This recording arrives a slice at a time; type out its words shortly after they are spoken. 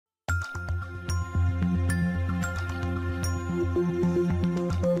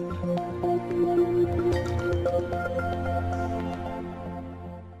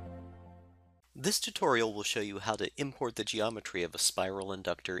This tutorial will show you how to import the geometry of a spiral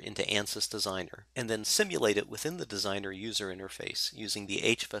inductor into ANSYS Designer, and then simulate it within the Designer user interface using the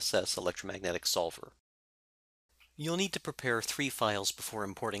HFSS Electromagnetic Solver. You'll need to prepare 3 files before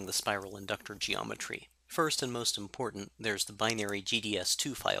importing the spiral inductor geometry. First and most important, there's the binary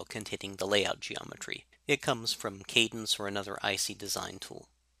GDS2 file containing the layout geometry. It comes from Cadence or another IC design tool.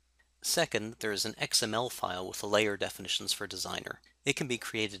 Second, there is an XML file with the layer definitions for Designer. It can be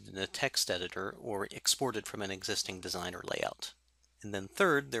created in a text editor or exported from an existing Designer layout. And then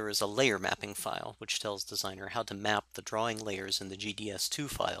third, there is a layer mapping file, which tells Designer how to map the drawing layers in the GDS2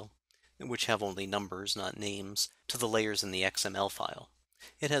 file, which have only numbers, not names, to the layers in the XML file.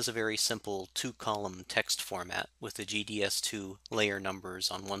 It has a very simple 2-column text format with the GDS2 layer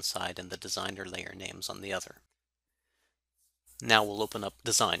numbers on one side and the Designer layer names on the other. Now we'll open up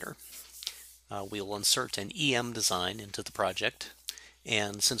Designer. We'll insert an EM design into the project,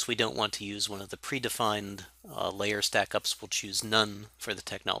 and since we don't want to use one of the predefined layer stackups, we'll choose None for the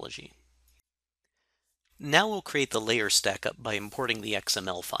technology. Now we'll create the layer stackup by importing the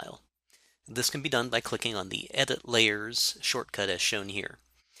XML file. This can be done by clicking on the Edit Layers shortcut as shown here.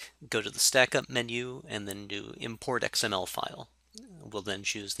 Go to the Stackup menu and then do Import XML File. We'll then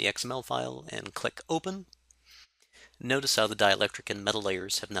choose the XML file and click Open. Notice how the dielectric and metal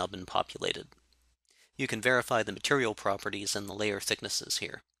layers have now been populated. You can verify the material properties and the layer thicknesses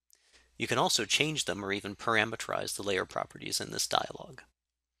here. You can also change them or even parameterize the layer properties in this dialog.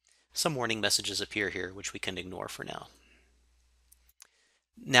 Some warning messages appear here, which we can ignore for now.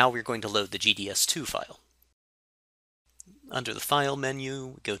 Now we're going to load the GDS2 file. Under the File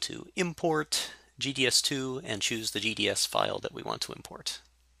menu, go to Import, GDS2, and choose the GDS file that we want to import.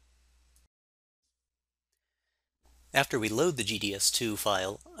 After we load the GDS2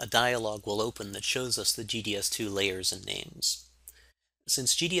 file, a dialog will open that shows us the GDS2 layers and names.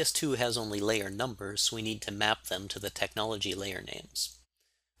 Since GDS2 has only layer numbers, we need to map them to the technology layer names.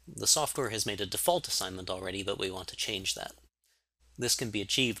 The software has made a default assignment already, but we want to change that. This can be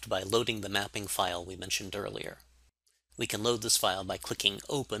achieved by loading the mapping file we mentioned earlier. We can load this file by clicking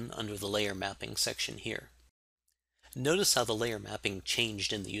Open under the Layer Mapping section here. Notice how the layer mapping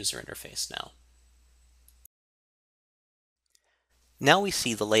changed in the user interface now. Now we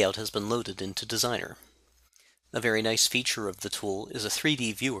see the layout has been loaded into Designer. A very nice feature of the tool is a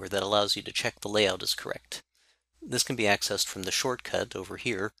 3D viewer that allows you to check the layout is correct. This can be accessed from the shortcut over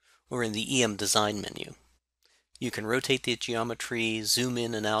here or in the EM Design menu. You can rotate the geometry, zoom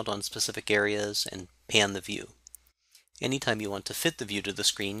in and out on specific areas, and pan the view. Anytime you want to fit the view to the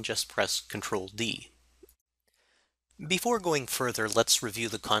screen, just press Ctrl-D. Before going further, let's review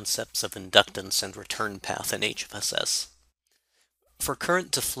the concepts of inductance and return path in HFSS. For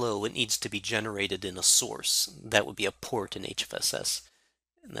current to flow, it needs to be generated in a source. That would be a port in HFSS.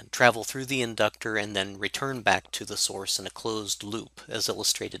 And then travel through the inductor and then return back to the source in a closed loop, as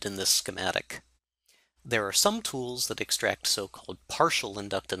illustrated in this schematic. There are some tools that extract so-called partial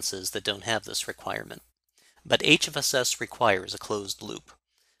inductances that don't have this requirement. But HFSS requires a closed loop.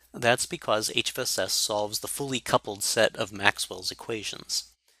 That's because HFSS solves the fully coupled set of Maxwell's equations.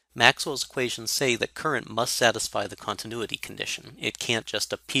 Maxwell's equations say that current must satisfy the continuity condition. It can't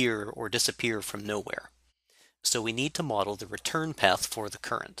just appear or disappear from nowhere. So we need to model the return path for the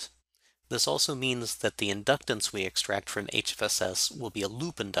current. This also means that the inductance we extract from HFSS will be a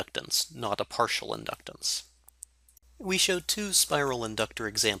loop inductance, not a partial inductance. We showed 2 spiral inductor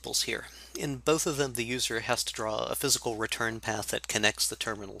examples here. In both of them, the user has to draw a physical return path that connects the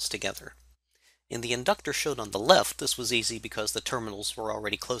terminals together. In the inductor shown on the left, this was easy because the terminals were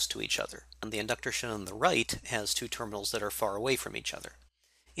already close to each other. And the inductor shown on the right has 2 terminals that are far away from each other.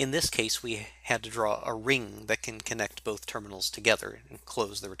 In this case, we had to draw a ring that can connect both terminals together and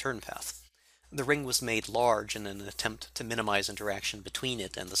close the return path. The ring was made large in an attempt to minimize interaction between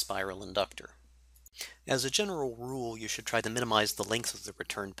it and the spiral inductor. As a general rule, you should try to minimize the length of the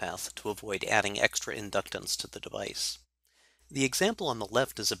return path to avoid adding extra inductance to the device. The example on the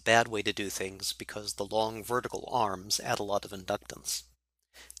left is a bad way to do things because the long vertical arms add a lot of inductance.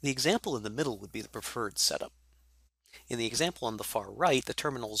 The example in the middle would be the preferred setup. In the example on the far right, the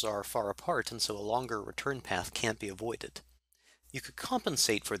terminals are far apart and so a longer return path can't be avoided. You could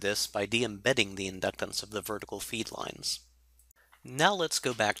compensate for this by de-embedding the inductance of the vertical feed lines. Now let's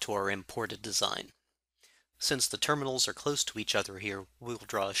go back to our imported design. Since the terminals are close to each other here, we will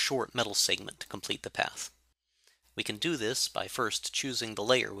draw a short metal segment to complete the path. We can do this by first choosing the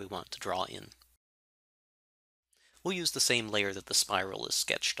layer we want to draw in. We'll use the same layer that the spiral is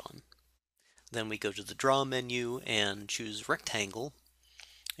sketched on. Then we go to the Draw menu and choose Rectangle,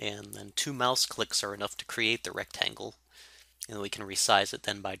 and then 2 mouse clicks are enough to create the rectangle, and we can resize it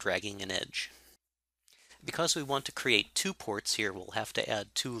then by dragging an edge. Because we want to create 2 ports here, we'll have to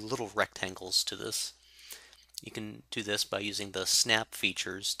add 2 little rectangles to this. You can do this by using the snap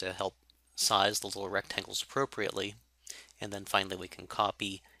features to help size the little rectangles appropriately, and then finally we can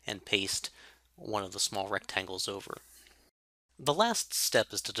copy and paste one of the small rectangles over. The last step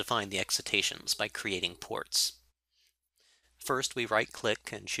is to define the excitations by creating ports. First, we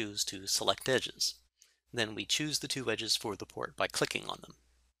right-click and choose to select edges. Then we choose the 2 edges for the port by clicking on them.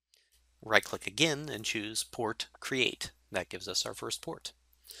 Right-click again and choose Port Create. That gives us our first port.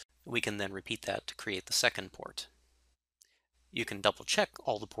 We can then repeat that to create the second port. You can double-check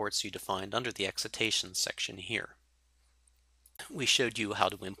all the ports you defined under the Excitation section here. We showed you how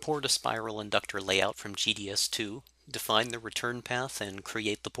to import a spiral inductor layout from GDS2, define the return path, and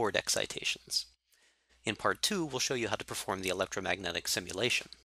create the port excitations. In part 2, we'll show you how to perform the electromagnetic simulation.